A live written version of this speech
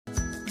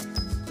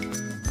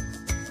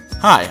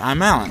Hi,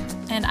 I'm Alan.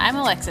 And I'm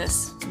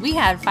Alexis. We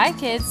had 5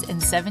 kids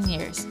in 7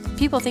 years.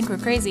 People think we're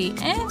crazy,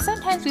 and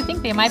sometimes we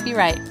think they might be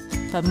right.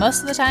 But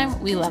most of the time,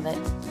 we love it.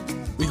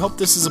 We hope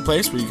this is a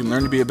place where you can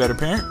learn to be a better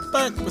parent,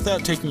 but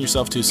without taking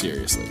yourself too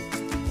seriously.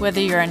 Whether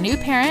you're a new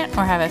parent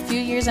or have a few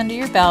years under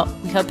your belt,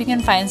 we hope you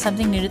can find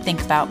something new to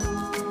think about.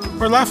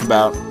 Or laugh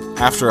about.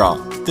 After all,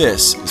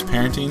 this is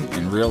parenting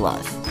in real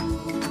life.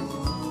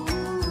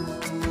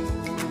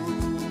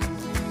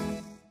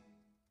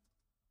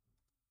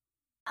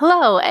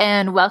 Hello,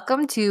 and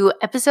welcome to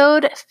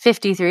episode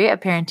 53 of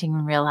Parenting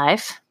in Real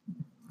Life.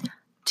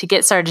 To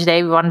get started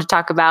today, we wanted to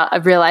talk about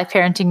a real-life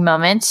parenting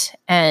moment,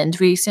 and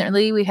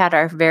recently we had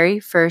our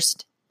very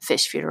first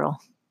fish funeral.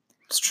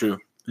 It's true.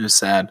 It was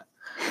sad.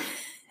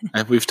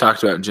 We've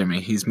talked about Jimmy.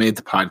 He's made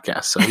the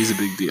podcast, so he's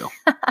a big deal.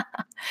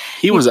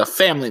 He was a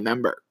family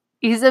member.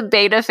 He's a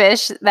betta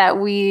fish that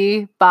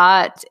we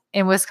bought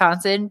in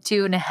Wisconsin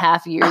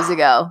 2.5 years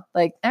ago.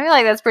 I feel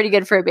like that's pretty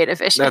good for a betta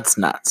fish. That's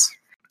nuts.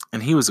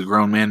 And he was a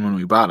grown man when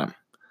we bought him.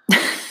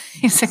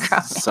 He's a grown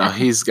man. So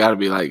he's got to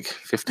be like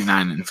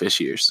 59 in fish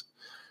years.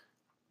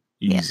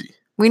 Easy. Yeah.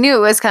 We knew it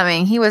was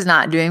coming. He was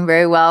not doing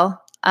very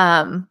well.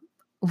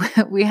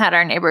 We had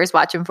our neighbors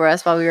watch him for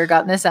us while we were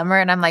gone this summer.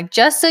 And I'm like,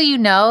 just so you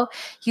know,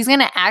 he's going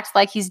to act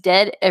like he's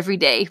dead every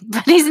day.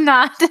 But he's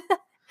not.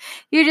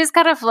 He just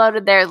kind of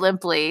floated there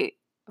limply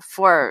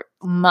for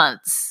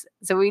months.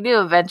 So we knew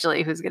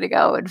eventually who's going to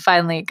go. And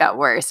finally it got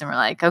worse. And we're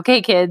like,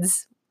 okay,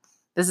 kids,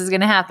 this is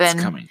going to happen.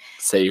 It's coming.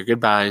 Say your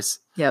goodbyes.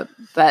 Yep.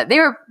 But they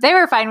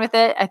were fine with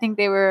it. I think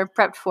they were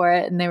prepped for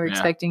it and they were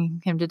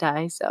expecting him to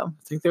die. So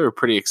I think they were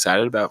pretty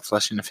excited about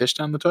flushing a fish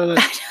down the toilet.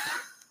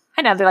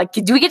 I know. They're like,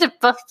 do we get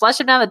to flush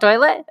him down the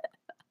toilet?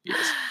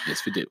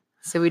 Yes, we do.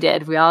 So we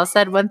did. We all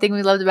said one thing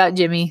we loved about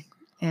Jimmy,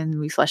 and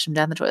we flushed him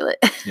down the toilet.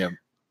 Yep.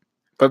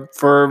 But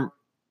for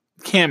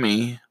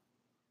Cammie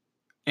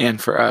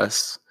and for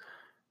us,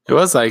 it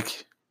was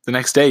like the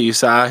next day you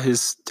saw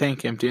his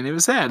tank empty, and it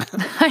was sad.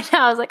 I know.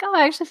 I was like, oh,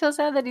 I actually feel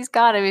sad that he's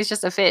gone. I mean, he's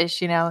just a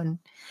fish, And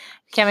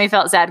Cammie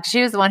felt sad because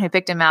she was the one who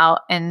picked him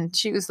out, and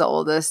she was the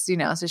oldest,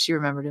 so she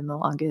remembered him the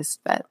longest.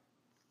 But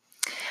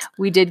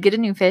we did get a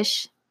new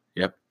fish.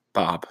 Yep.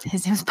 Bob.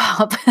 His name's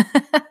Bob.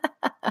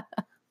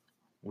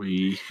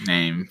 We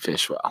name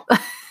fish well.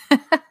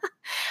 I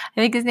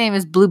think his name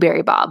is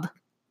Blueberry Bob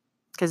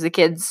because the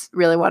kids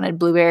really wanted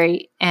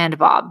Blueberry and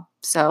Bob.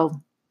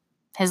 So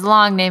his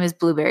long name is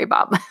Blueberry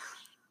Bob.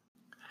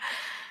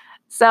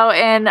 So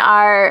in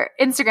our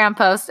Instagram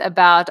post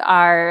about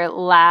our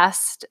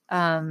last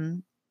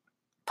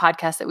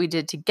podcast that we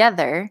did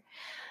together,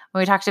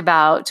 when we talked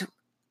about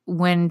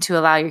when to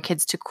allow your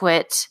kids to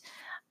quit,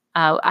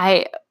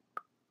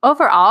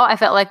 Overall, I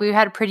felt like we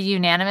had pretty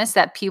unanimous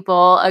that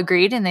people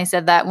agreed, and they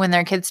said that when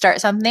their kids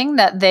start something,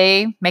 that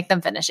they make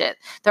them finish it.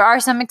 There are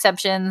some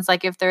exceptions,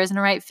 like if there isn't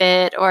a right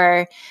fit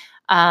or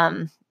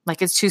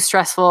like it's too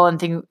stressful and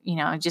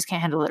just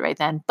can't handle it right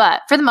then.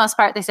 But for the most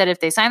part, they said if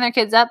they sign their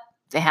kids up,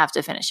 they have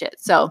to finish it.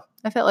 So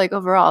I felt like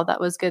overall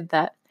that was good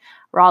that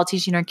we're all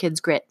teaching our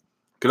kids grit.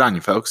 Good on you,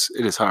 folks.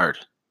 It is hard.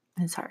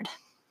 It's hard.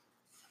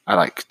 I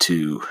like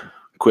to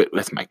quit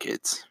with my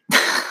kids.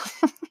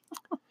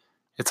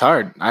 It's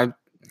hard.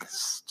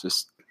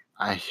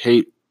 I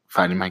hate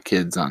fighting my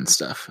kids on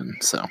stuff, and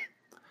so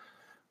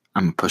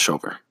I'm a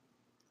pushover.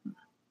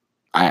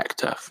 I act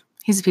tough.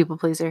 He's a people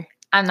pleaser.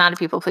 I'm not a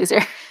people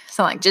pleaser.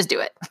 So just do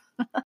it.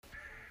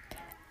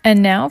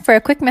 And now for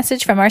a quick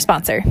message from our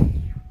sponsor.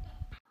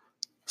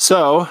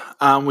 So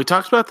we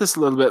talked about this a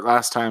little bit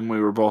last time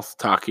we were both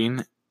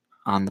talking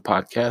on the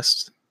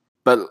podcast.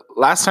 But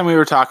last time we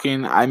were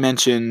talking, I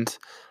mentioned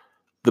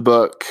the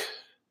book,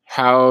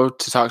 How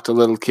to Talk to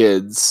Little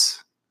Kids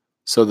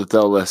so that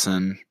they'll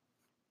listen,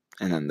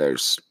 and then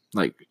there's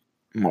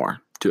more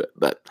to it.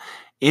 But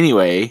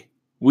anyway,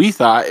 we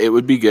thought it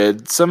would be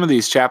good. Some of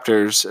these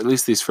chapters, at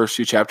least these first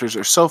few chapters,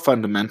 are so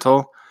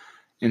fundamental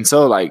and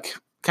so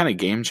kind of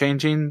game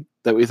changing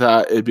that we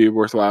thought it'd be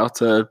worthwhile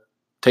to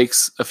take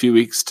a few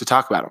weeks to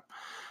talk about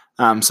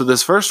them. So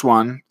this first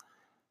one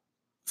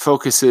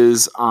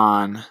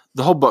the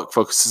whole book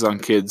focuses on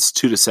kids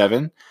 2 to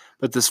 7,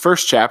 but this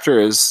first chapter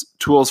is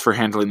tools for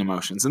handling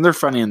emotions, and they're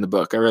funny in the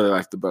book. I really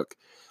like the book.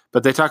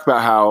 But they talk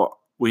about how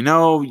we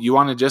know you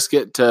want to just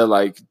get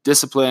to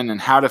discipline and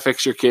how to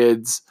fix your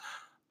kids,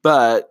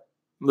 but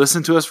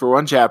listen to us for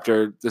one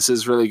chapter. This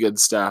is really good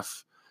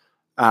stuff.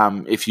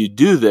 If you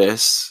do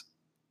this,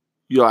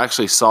 you'll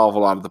actually solve a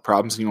lot of the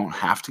problems and you won't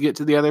have to get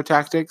to the other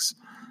tactics.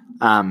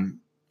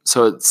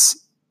 So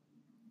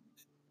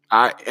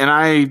I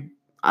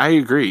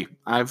agree.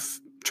 I've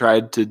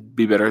tried to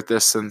be better at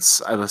this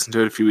since I listened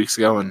to it a few weeks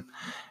ago, and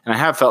I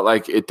have felt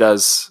like it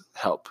does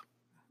help.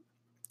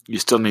 You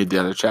still need the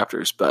other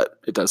chapters, but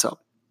it does help.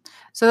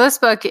 So this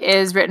book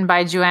is written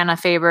by Joanna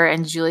Faber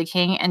and Julie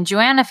King. And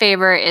Joanna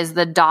Faber is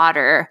the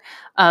daughter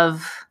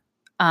of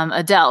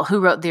Adele, who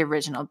wrote the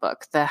original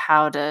book, the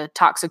How to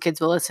Talk So Kids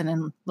Will Listen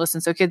and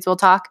Listen So Kids Will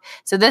Talk.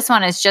 So this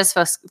one is just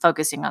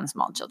focusing on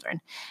small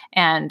children.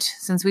 And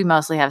since we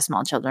mostly have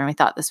small children, we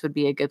thought this would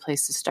be a good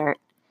place to start.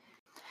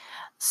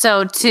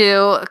 So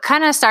to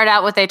kind of start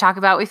out what they talk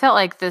about, we felt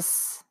like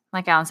this,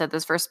 like Alan said,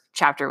 this first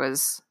chapter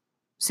was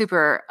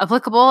super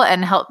applicable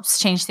and helps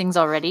change things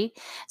already.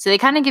 So they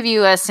kind of give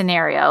you a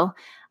scenario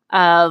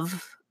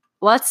of,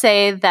 let's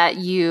say that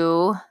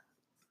you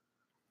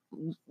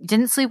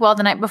didn't sleep well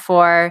the night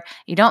before,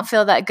 you don't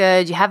feel that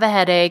good, you have a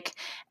headache,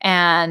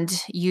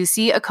 and you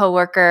see a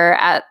coworker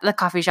at the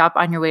coffee shop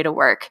on your way to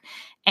work.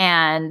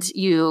 And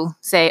you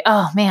say,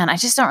 oh man, I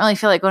just don't really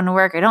feel like going to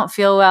work. I don't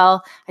feel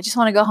well. I just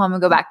want to go home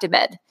and go back to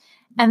bed.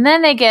 And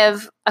then they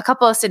give a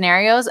couple of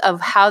scenarios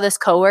of how this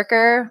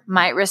coworker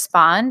might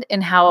respond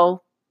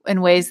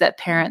in ways that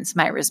parents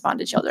might respond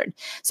to children.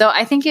 So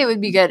I think it would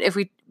be good if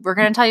we're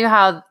going to tell you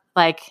how,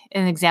 like,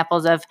 in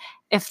examples of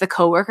if the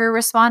coworker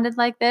responded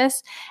like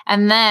this,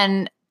 and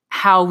then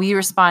how we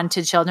respond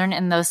to children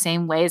in those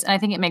same ways. And I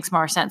think it makes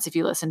more sense if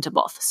you listen to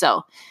both.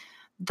 So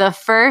the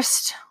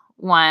first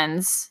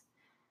ones,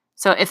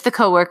 so if the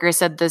coworker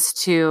said this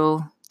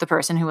to the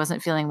person who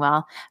wasn't feeling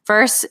well,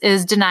 first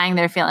is denying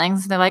their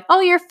feelings. They're like, oh,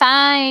 you're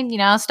fine.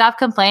 Stop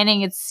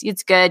complaining.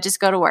 It's good. Just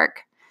go to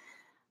work.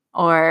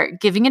 Or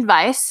giving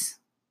advice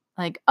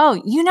like, oh,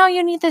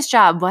 you need this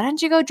job. Why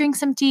don't you go drink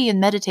some tea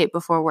and meditate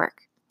before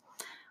work?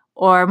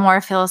 Or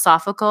more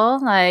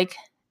philosophical, like,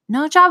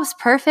 no job's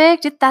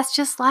perfect. That's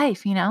just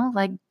life,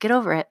 like, get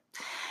over it.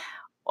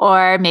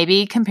 Or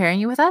maybe comparing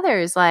you with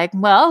others, like,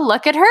 well,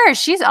 look at her.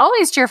 She's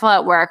always cheerful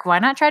at work. Why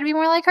not try to be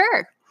more like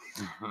her?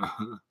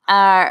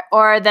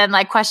 Or then,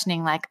 like,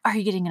 questioning, like, are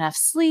you getting enough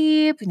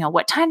sleep?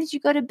 What time did you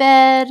go to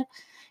bed?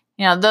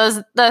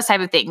 Those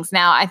type of things.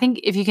 Now, I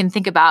think if you can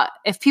think about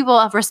if people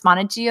have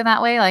responded to you in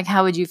that way, like,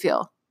 how would you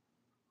feel?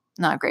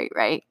 Not great,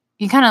 right?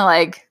 You kind of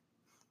like,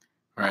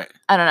 right.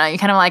 I don't know. You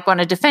kind of like want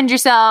to defend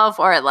yourself,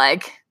 or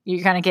like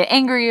you kind of get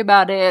angry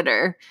about it,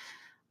 or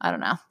I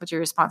don't know what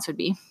your response would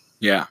be.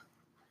 Yeah.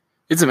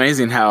 It's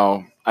amazing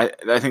how I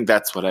think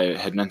that's what I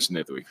had mentioned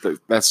the other week.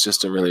 That's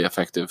just a really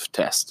effective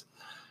test.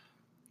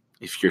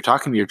 If you're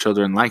talking to your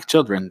children like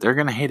children, they're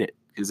going to hate it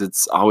because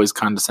it's always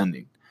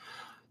condescending.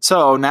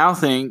 So now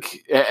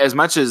think, as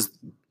much as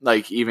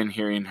like even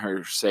hearing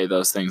her say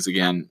those things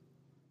again,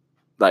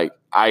 like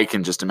I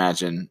can just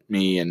imagine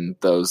me and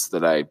those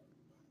that I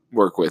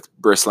work with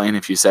bristling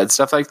if you said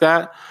stuff like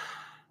that.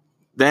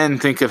 Then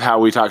think of how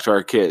we talk to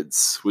our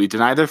kids. We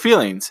deny their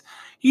feelings.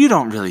 You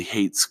don't really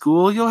hate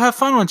school. You'll have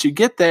fun once you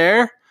get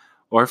there.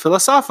 Or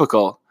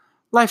philosophical.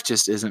 Life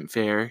just isn't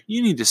fair.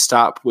 You need to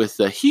stop with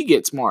the he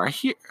gets more,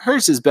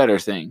 hers is better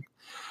thing.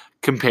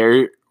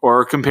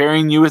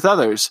 Comparing you with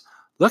others.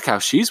 Look how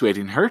she's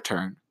waiting her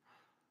turn.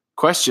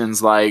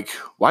 Questions like,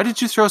 why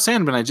did you throw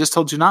sand when I just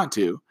told you not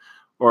to?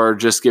 Or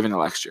just giving a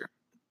lecture.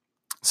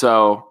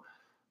 So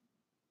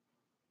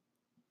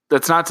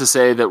that's not to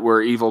say that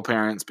we're evil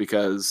parents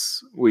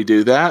because we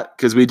do that,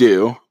 because we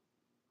do.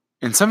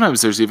 And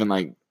sometimes there's even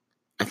like,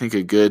 I think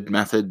a good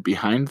method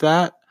behind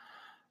that.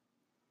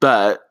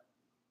 But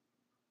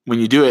when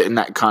you do it in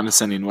that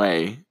condescending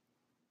way,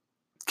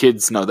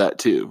 kids know that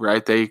too,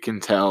 right? They can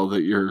tell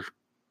that you're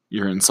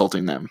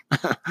insulting them.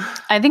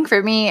 I think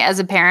for me as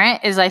a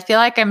parent is I feel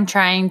like I'm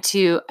trying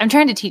to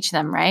teach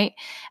them, right?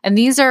 And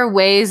these are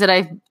ways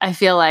that I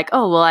feel like,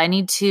 oh, well, I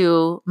need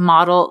to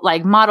model,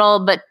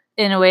 but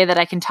in a way that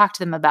I can talk to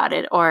them about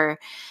it, or,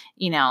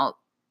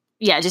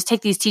 just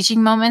take these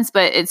teaching moments,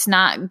 but it's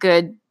not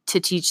good to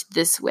teach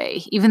this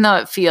way, even though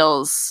it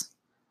feels,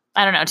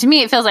 I don't know, to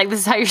me, it feels like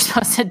this is how you're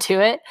supposed to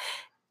do it.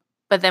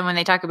 But then when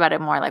they talk about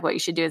it more like what you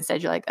should do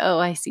instead, you're like, oh,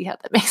 I see how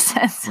that makes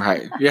sense.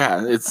 Right.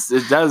 Yeah. It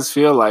does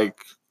feel like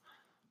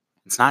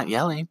it's not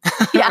yelling.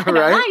 Yeah. Right?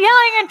 I'm not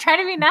yelling. I'm trying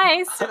to be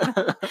nice.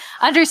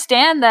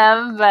 Understand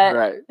them. But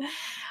right.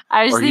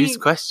 I was thinking, use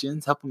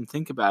questions, help them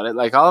think about it.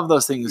 Like all of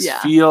those things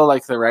feel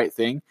like the right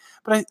thing.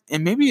 But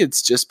and maybe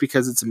it's just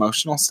because it's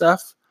emotional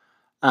stuff.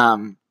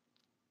 Like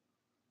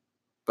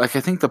I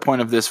think the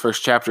point of this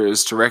first chapter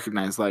is to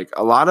recognize like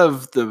a lot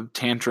of the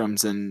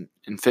tantrums and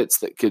fits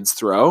that kids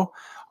throw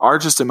are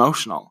just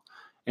emotional.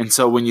 And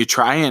so when you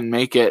try and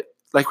make it,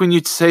 like when you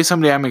say to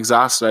somebody, I'm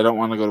exhausted, I don't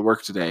want to go to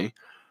work today,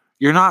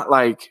 you're not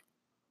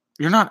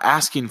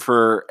asking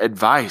for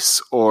advice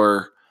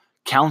or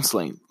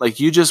counseling. Like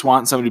you just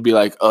want somebody to be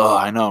like, oh,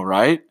 I know,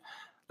 right?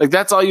 Like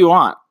that's all you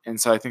want. And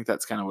so I think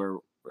that's kind of where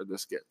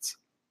this gets.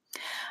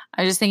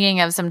 I was just thinking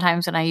of some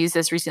times when I used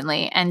this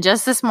recently. And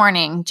just this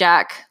morning,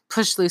 Jack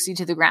pushed Lucy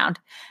to the ground.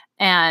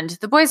 And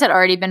the boys had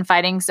already been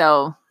fighting,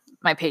 so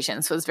my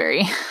patience was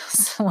very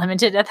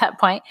limited at that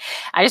point.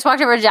 I just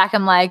walked over to Jack.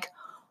 I'm like,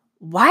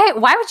 why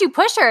would you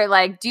push her?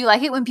 Like, do you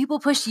like it when people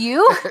push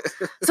you?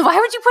 So why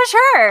would you push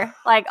her?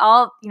 Like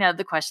all,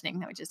 the questioning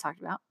that we just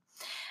talked about.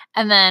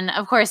 And then,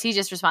 of course, he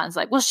just responds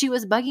like, well, she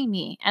was bugging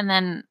me. And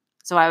then,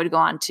 so I would go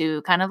on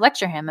to kind of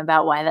lecture him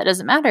about why that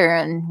doesn't matter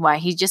and why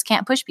he just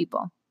can't push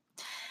people.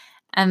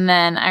 And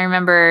then I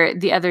remember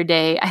the other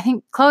day, I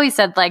think Chloe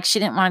said like she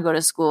didn't want to go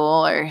to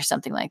school or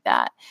something like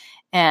that.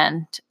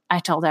 And I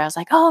told her, I was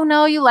like, oh,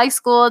 no, you like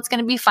school. It's going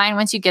to be fine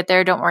once you get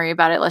there. Don't worry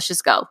about it. Let's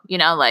just go.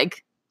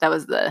 Like that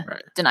was the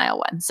denial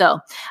one.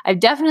 So I've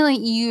definitely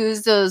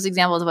used those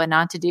examples of what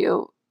not to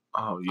do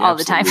all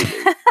the time.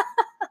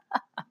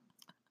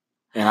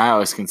 And I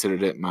always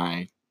considered it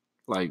my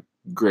like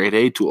grade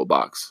A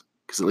toolbox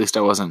because at least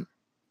I wasn't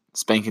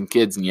spanking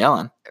kids and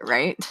yelling.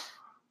 Right.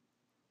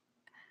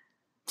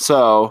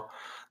 So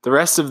the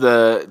rest of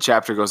the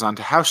chapter goes on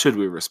to how should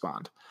we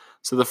respond.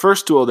 So the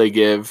first tool they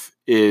give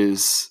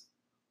is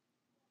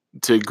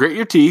to grit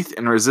your teeth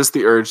and resist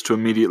the urge to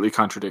immediately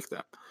contradict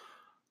them.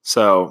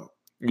 So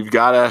you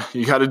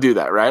gotta do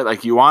that, right?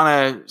 Like you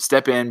want to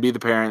step in, be the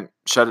parent,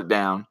 shut it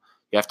down.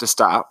 You have to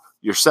stop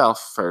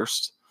yourself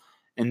first,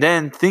 and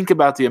then think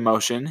about the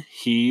emotion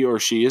he or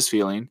she is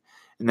feeling,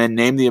 and then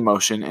name the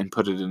emotion and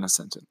put it in a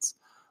sentence.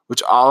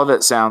 Which all of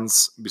it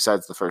sounds,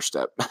 besides the first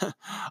step,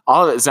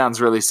 all of it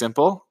sounds really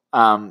simple,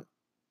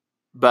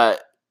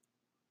 but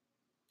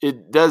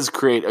it does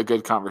create a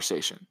good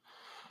conversation.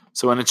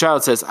 So when a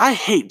child says, I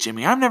hate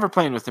Jimmy, I'm never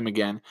playing with him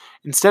again,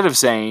 instead of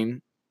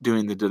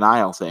doing the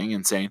denial thing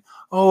and saying,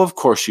 oh, of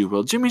course you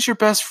will. Jimmy's your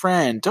best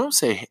friend.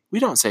 We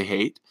don't say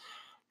hate.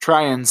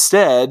 Try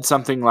instead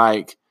something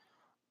like,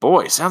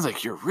 boy, sounds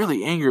like you're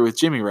really angry with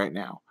Jimmy right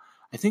now.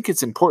 I think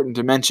it's important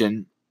to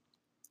mention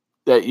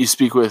that you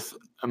speak with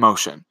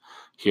emotion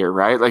here,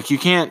 right? Like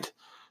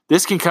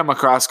this can come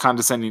across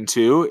condescending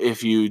too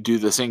if you do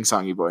the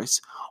sing-songy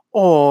voice.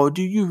 Oh,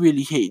 do you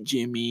really hate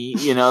Jimmy?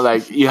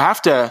 Like you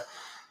have to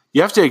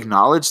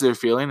acknowledge their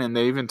feeling, and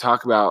they even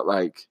talk about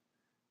like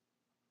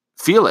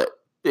feel it,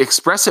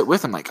 express it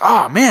with them, like,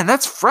 oh man,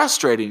 that's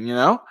frustrating,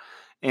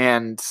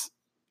 and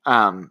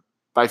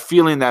by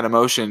feeling that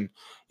emotion,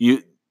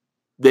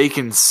 they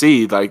can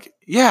see like,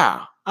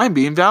 yeah, I'm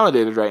being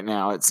validated right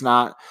now. It's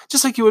not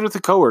just like you would with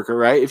a coworker,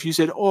 right? If you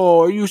said,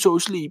 oh, are you so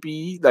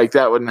sleepy? Like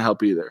that wouldn't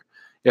help either.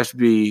 You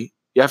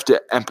have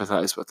to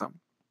empathize with them.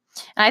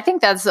 And I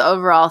think that's the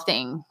overall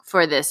thing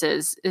for this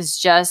is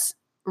just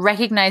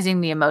recognizing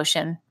the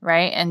emotion,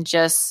 right? And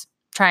just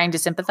trying to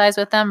sympathize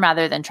with them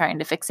rather than trying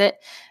to fix it.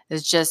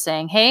 Is just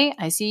saying, hey,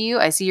 I see you.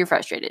 I see you're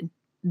frustrated.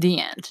 The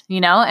end,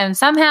 and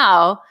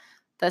somehow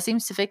that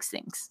seems to fix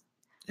things.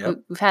 Yep.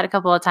 We've had a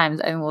couple of times,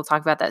 and we'll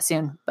talk about that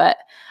soon, but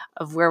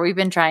of where we've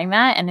been trying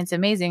that. And it's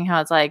amazing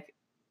how it's like,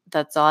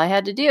 that's all I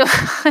had to do.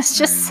 Let's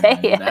just say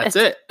it. That's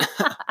it.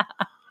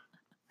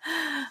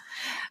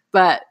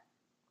 But,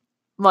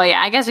 well,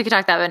 yeah, I guess we could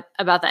talk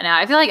about that now.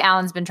 I feel like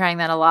Alan's been trying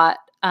that a lot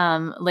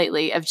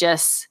lately of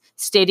just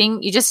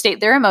you just state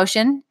their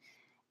emotion,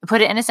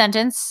 put it in a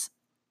sentence,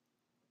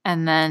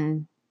 and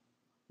then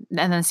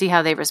see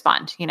how they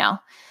respond,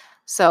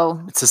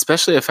 So it's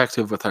especially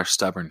effective with our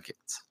stubborn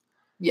kids.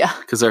 Yeah.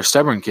 Because our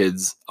stubborn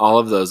kids, all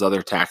of those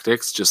other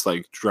tactics just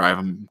like drive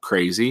them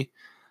crazy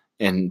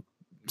and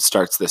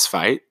starts this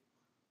fight.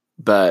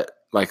 But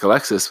like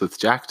Alexis with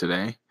Jack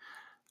today,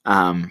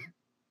 it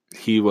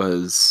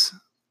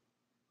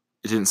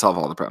didn't solve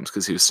all the problems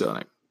because he was still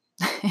in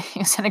he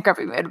was in a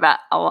grumpy mood about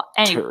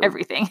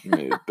everything.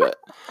 mood.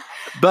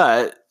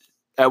 But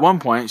at one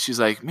point she's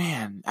like,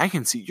 man, I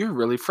can see you're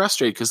really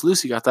frustrated because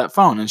Lucy got that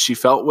phone. And she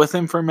felt with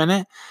him for a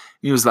minute.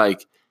 He was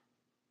like,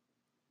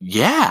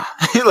 yeah.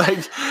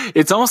 Like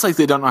it's almost like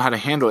they don't know how to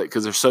handle it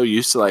because they're so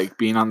used to like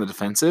being on the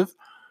defensive.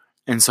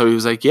 And so he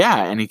was like,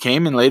 yeah. And he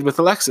came and laid with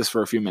Alexis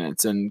for a few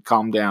minutes and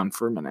calmed down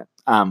for a minute.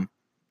 But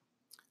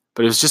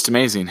it was just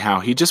amazing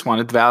how he just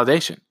wanted the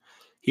validation.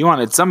 He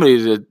wanted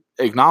somebody to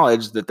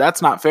acknowledge that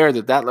that's not fair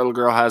that little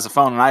girl has a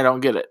phone and I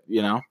don't get it,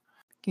 Can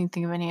you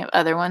think of any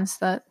other ones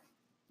that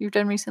you've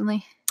done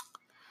recently?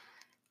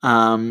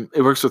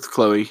 It works with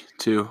Chloe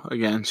too.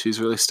 Again,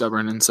 she's really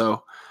stubborn. And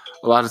so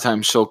a lot of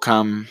times she'll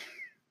come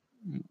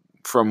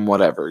from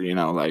whatever,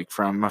 like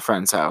from a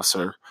friend's house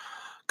or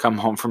come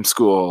home from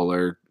school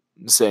or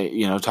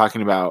say,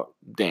 talking about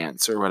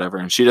dance or whatever.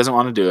 And she doesn't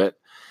want to do it.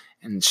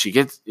 And she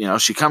gets,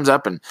 she comes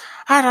up and,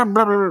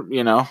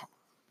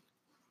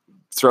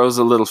 throws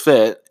a little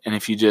fit. And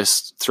if you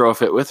just throw a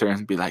fit with her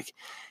and be like,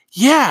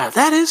 yeah,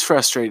 that is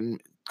frustrating.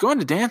 Going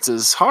to dance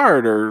is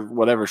hard or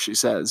whatever she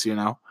says,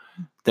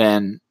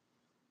 then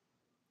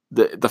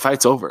the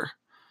fight's over.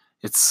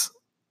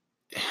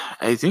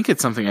 I think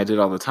it's something I did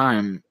all the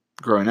time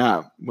growing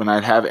up. When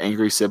I'd have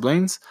angry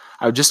siblings,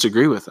 I would just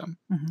agree with them.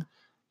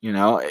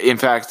 Mm-hmm. In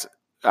fact,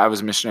 I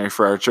was a missionary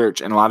for our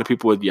church and a lot of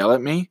people would yell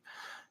at me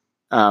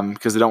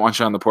because they don't want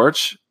you on the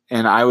porch.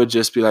 And I would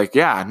just be like,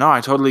 yeah, no,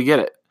 I totally get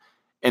it.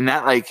 And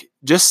that like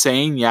just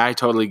saying, yeah, I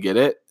totally get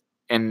it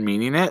and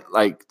meaning it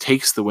like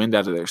takes the wind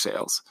out of their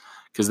sails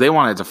because they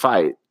wanted to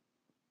fight,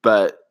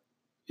 but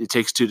it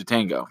takes two to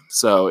tango.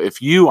 So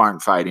if you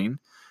aren't fighting,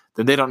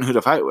 then they don't know who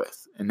to fight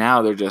with. And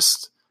now they're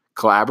just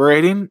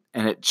collaborating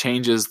and it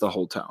changes the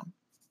whole tone.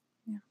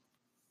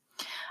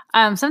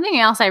 Yeah. Something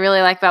else I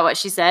really like about what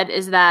she said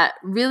is that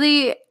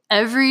really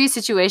every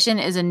situation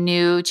is a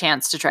new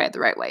chance to try it the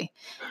right way.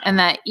 And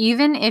that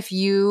even if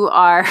you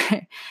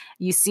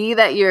see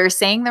that you're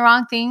saying the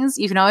wrong things,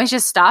 you can always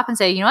just stop and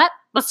say, you know what,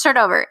 let's start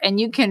over. And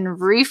you can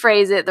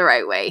rephrase it the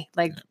right way.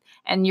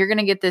 And you're going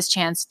to get this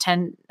chance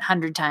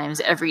 100 times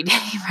every day,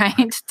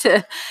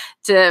 right?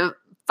 To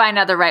find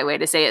out the right way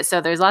to say it.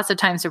 So there's lots of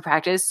times to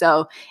practice.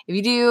 So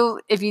if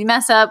you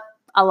mess up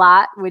a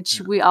lot,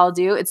 which we all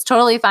do, it's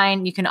totally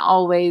fine. You can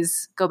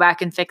always go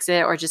back and fix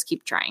it or just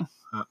keep trying.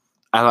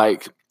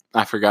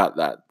 I forgot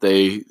that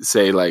they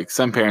say like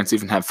some parents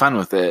even have fun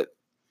with it.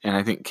 And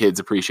I think kids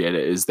appreciate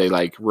it is they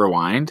like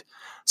rewind.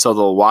 So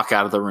they'll walk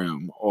out of the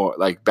room or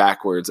like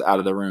backwards out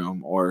of the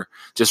room or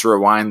just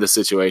rewind the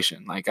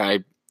situation. Like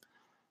I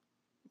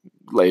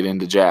laid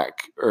into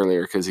Jack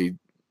earlier because he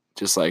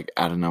just like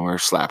out of nowhere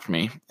slapped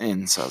me.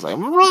 And so I was like,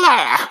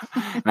 blah!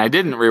 And I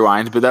didn't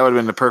rewind, but that would have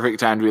been the perfect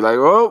time to be like,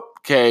 oh,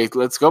 okay,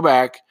 let's go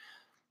back.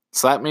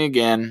 Slap me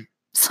again.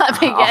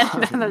 Slap me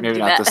again. Maybe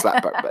not the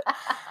slap part, but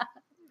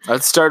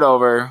let's start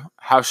over.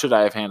 How should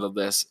I have handled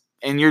this?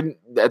 And you're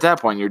at that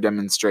point, you're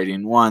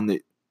demonstrating one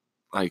that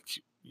like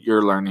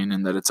you're learning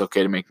and that it's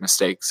okay to make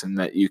mistakes and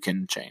that you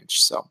can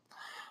change. So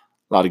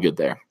a lot of good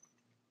there.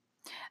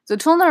 So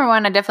tool number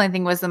 1, I definitely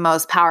think was the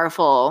most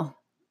powerful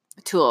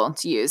tool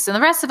to use. And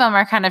the rest of them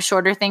are kind of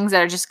shorter things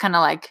that are just kind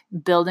of like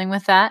building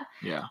with that.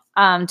 Yeah.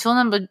 Tool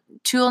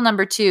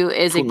number 2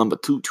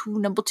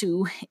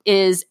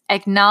 is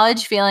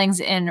acknowledge feelings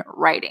in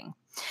writing.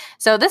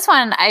 So this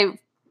one I've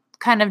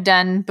kind of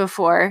done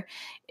before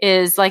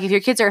is like if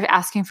your kids are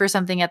asking for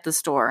something at the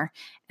store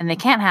and they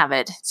can't have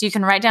it, so you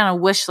can write down a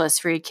wish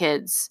list for your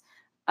kids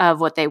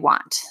of what they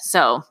want.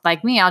 So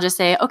like me, I'll just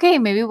say, okay,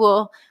 maybe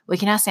we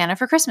can ask Santa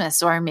for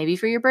Christmas or maybe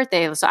for your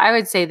birthday. So I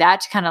would say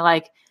that to kind of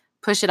like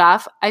push it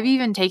off. I've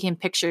even taken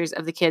pictures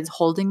of the kids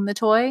holding the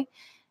toy.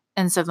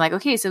 And so I'm like,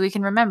 okay, so we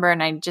can remember.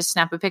 And I just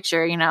snap a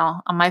picture,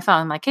 on my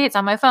phone. I'm like, hey, it's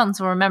on my phone.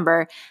 So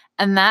remember.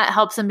 And that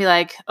helps them be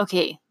like,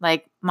 okay,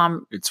 like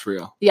mom. It's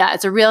real. Yeah,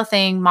 it's a real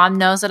thing. Mom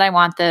knows that I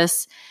want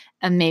this.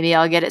 And maybe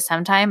I'll get it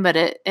sometime. But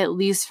at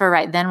least for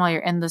right then while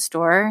you're in the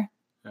store,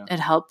 It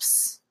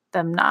helps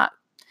them not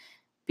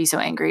be so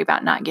angry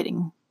about not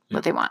getting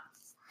what they want.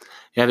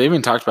 Yeah, they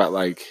even talked about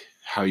like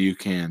how you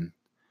can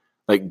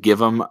like give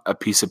them a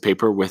piece of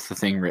paper with the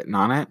thing written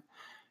on it.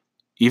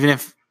 Even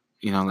if,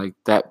 like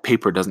that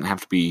paper doesn't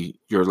have to be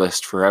your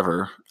list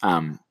forever.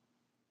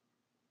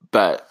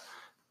 But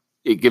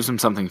it gives them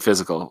something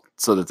physical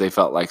so that they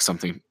felt like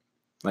something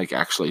like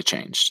actually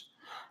changed,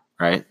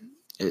 right?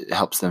 It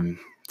helps them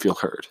feel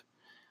heard.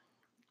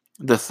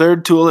 The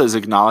third tool is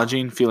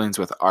acknowledging feelings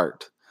with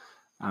art.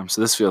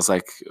 So this feels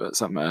like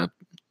something a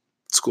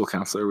school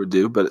counselor would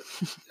do, but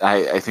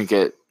I think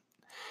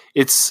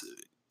it's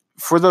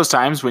for those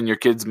times when your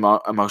kids'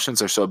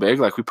 emotions are so big.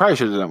 Like we probably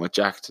should have done it with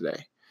Jack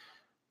today,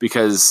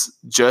 because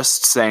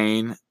just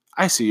saying,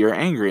 I see you're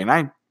angry and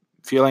I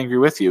feel angry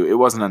with you, it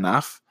wasn't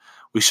enough.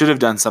 We should have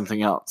done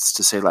something else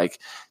to say like,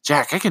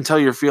 Jack, I can tell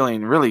you're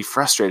feeling really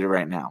frustrated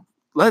right now.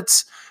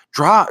 Let's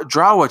draw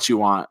what you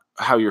want,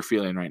 how you're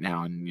feeling right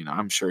now. And,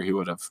 I'm sure he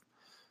would have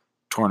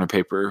torn a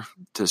paper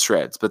to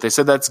shreds, but they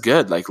said, that's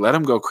good. Like, let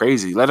him go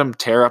crazy. Let him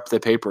tear up the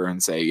paper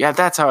and say, yeah,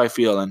 that's how I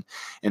feel. And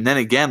then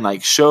again,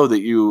 like show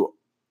that you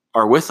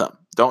are with them.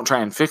 Don't try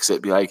and fix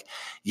it. Be like,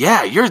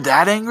 yeah, you're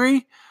that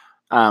angry.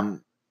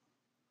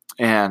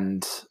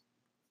 And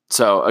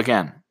so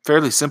again,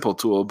 fairly simple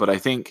tool, but I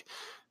think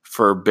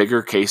for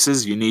bigger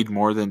cases, you need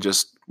more than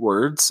just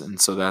words.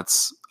 And so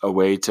that's a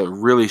way to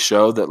really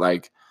show that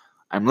like,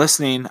 I'm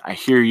listening. I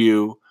hear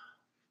you.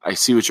 I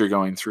see what you're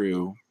going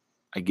through.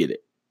 I get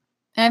it.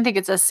 And I think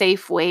it's a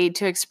safe way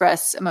to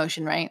express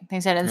emotion, right? They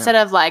said instead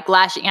of like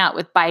lashing out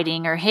with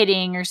biting or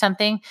hitting or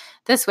something,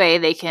 this way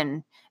they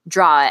can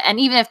draw it. And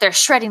even if they're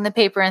shredding the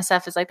paper and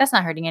stuff, it's like, that's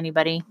not hurting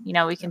anybody.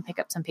 We can pick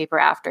up some paper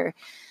after.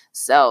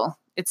 So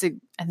I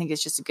think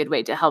it's just a good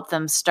way to help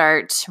them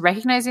start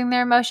recognizing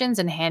their emotions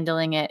and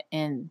handling it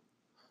in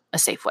a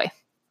safe way.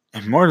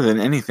 And more than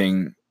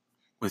anything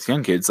with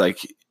young kids, like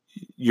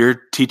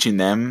you're teaching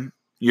them,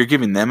 you're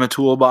giving them a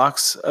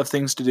toolbox of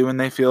things to do when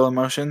they feel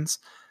emotions.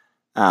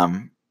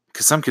 Because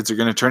some kids are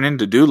going to turn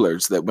into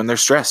doodlers that when they're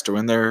stressed or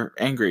when they're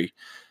angry,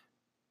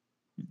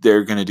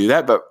 they're going to do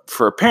that. But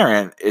for a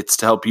parent, it's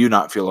to help you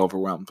not feel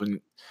overwhelmed.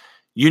 When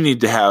you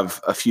need to have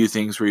a few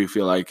things where you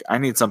feel like I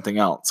need something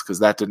else because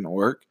that didn't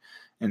work.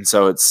 And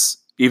so it's,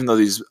 even though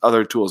these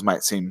other tools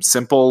might seem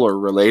simple or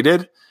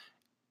related,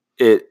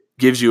 it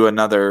gives you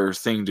another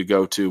thing to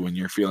go to when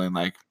you're feeling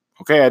like,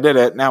 okay, I did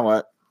it. Now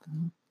what?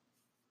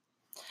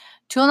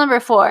 Tool number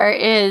 4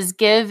 is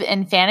give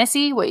in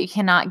fantasy what you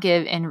cannot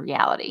give in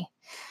reality.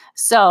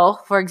 So,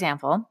 for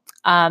example,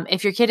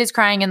 if your kid is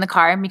crying in the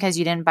car because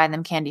you didn't buy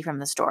them candy from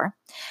the store,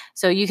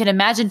 so you can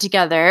imagine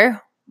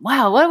together,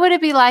 wow, what would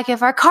it be like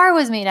if our car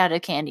was made out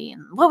of candy?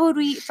 And what would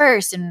we eat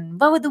first? And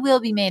what would the wheel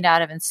be made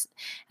out of and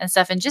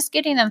stuff? And just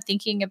getting them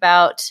thinking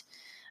about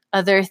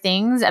other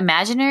things,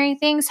 imaginary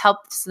things,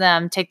 helps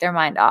them take their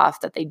mind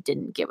off that they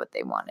didn't get what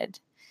they wanted.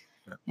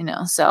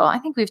 So I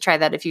think we've tried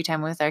that a few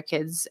times with our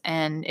kids,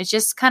 and it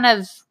just kind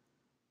of,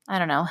 I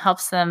don't know,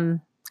 helps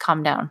them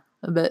calm down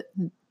a bit.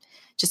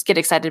 Just get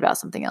excited about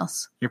something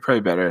else. You're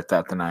probably better at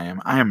that than I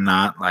am. I am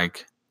not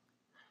like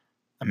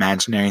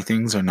imaginary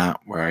things are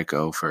not where I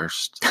go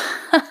first.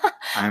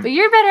 But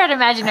you're better at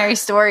imaginary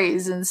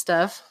stories and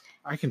stuff.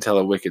 I can tell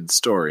a wicked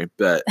story,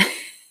 but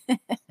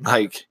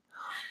like,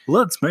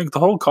 let's make the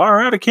whole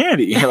car out of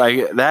candy.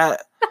 Like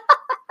that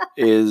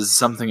is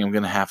something I'm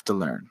going to have to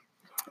learn.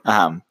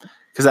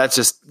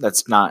 because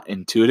that's not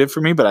intuitive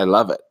for me, but I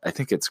love it. I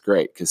think it's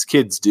great because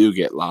kids do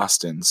get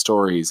lost in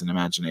stories and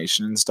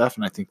imagination and stuff.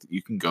 And I think that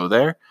you can go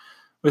there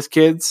with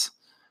kids.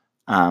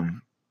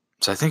 So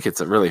I think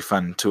it's a really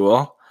fun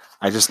tool.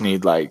 I just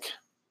need I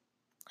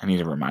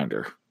need a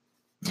reminder,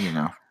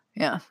 Yeah.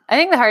 I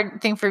think the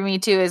hard thing for me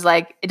too is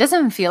it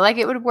doesn't feel like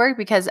it would work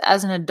because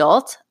as an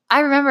adult,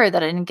 I remember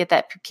that I didn't get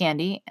that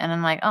candy and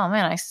I'm like, oh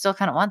man, I still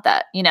kind of want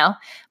that,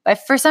 But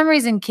for some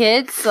reason,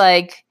 kids,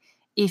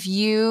 if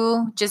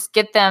you just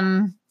get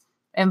them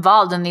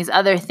involved in these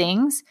other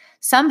things,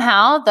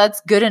 somehow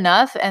that's good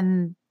enough.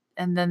 And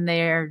then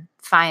they're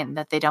fine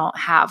that they don't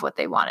have what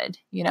they wanted,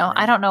 Right.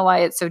 I don't know why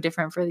it's so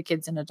different for the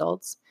kids and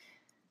adults,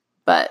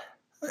 but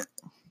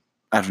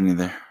I don't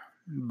either.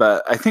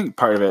 But I think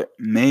part of it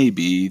may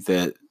be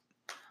that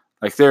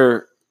I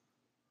think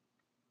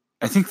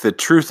the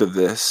truth of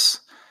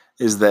this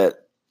is that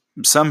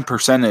some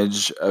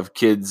percentage of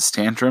kids'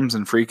 tantrums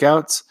and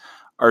freakouts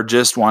are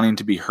just wanting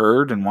to be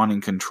heard and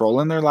wanting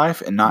control in their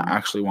life and not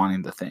actually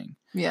wanting the thing.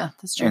 Yeah,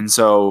 that's true. And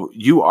so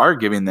you are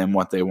giving them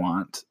what they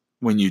want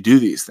when you do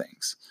these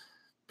things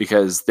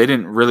because they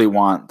didn't really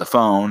want the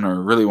phone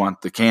or really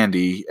want the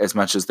candy as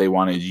much as they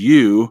wanted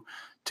you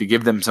to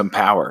give them some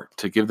power,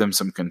 to give them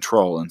some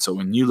control. And so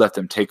when you let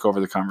them take over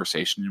the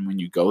conversation and when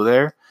you go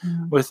there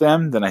with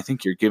them, then I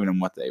think you're giving them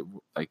what they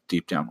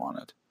deep down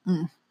wanted.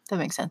 That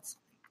makes sense.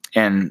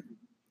 And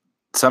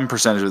some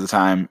percentage of the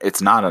time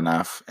it's not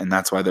enough. And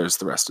that's why there's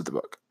the rest of the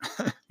book.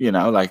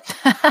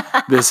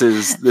 This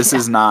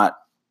is not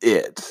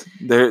it.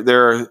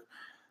 There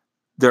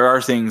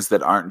are things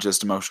that aren't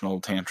just emotional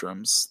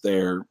tantrums.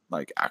 They're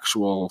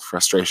actual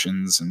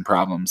frustrations and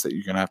problems that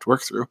you're going to have to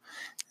work through.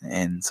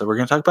 And so we're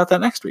going to talk about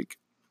that next week.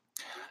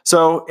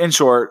 So in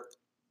short,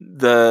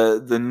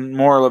 the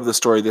moral of the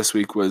story this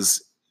week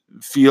was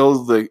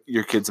feel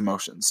your kids'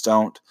 emotions.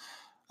 Don't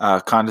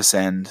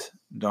condescend.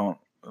 Don't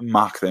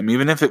mock them.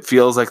 Even if it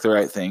feels like the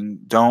right thing,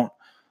 don't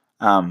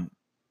try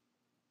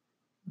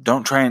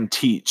and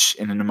teach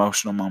in an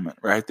emotional moment,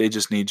 right? They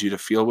just need you to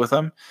feel with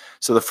them.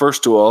 So the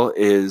first tool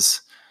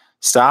is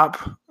stop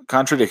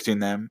contradicting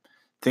them,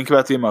 think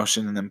about the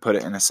emotion, and then put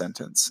it in a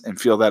sentence and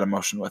feel that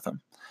emotion with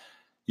them.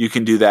 You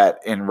can do that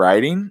in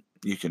writing.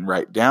 You can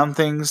write down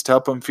things to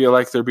help them feel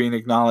like they're being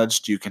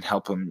acknowledged. You can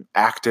help them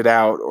act it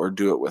out or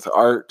do it with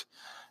art.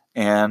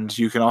 And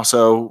you can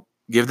also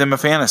give them a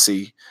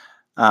fantasy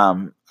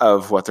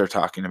of what they're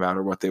talking about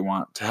or what they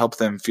want to help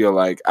them feel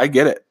like, I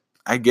get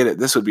it.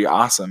 This would be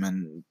awesome.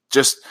 And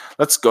just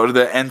let's go to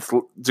the nth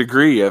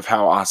degree of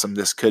how awesome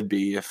this could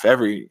be if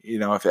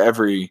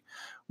every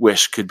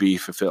wish could be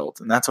fulfilled.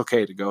 And that's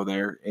okay to go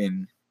there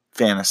in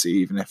fantasy,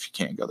 even if you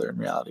can't go there in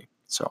reality.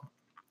 So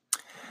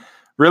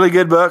really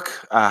good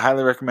book.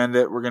 Highly recommend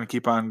it. We're going to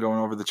keep on going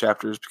over the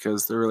chapters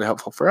because they're really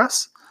helpful for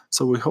us.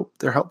 So we hope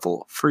they're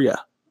helpful for you.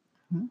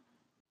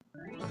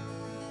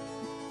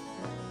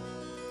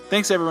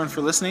 Thanks everyone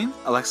for listening.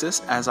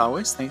 Alexis, as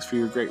always, thanks for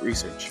your great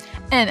research.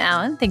 And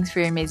Alan, thanks for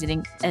your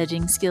amazing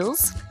editing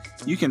skills.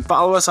 You can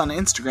follow us on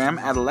Instagram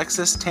at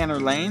Alexis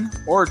Tanner Lane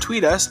or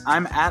tweet us.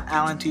 I'm at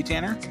Alan T.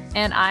 Tanner.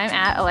 And I'm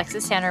at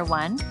Alexis Tanner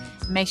 1.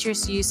 Make sure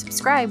you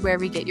subscribe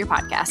wherever you get your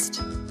podcast.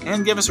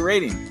 And give us a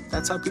rating.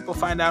 That's how people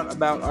find out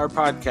about our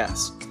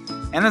podcast.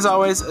 And as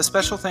always, a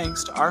special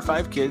thanks to our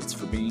 5 kids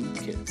for being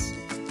kids.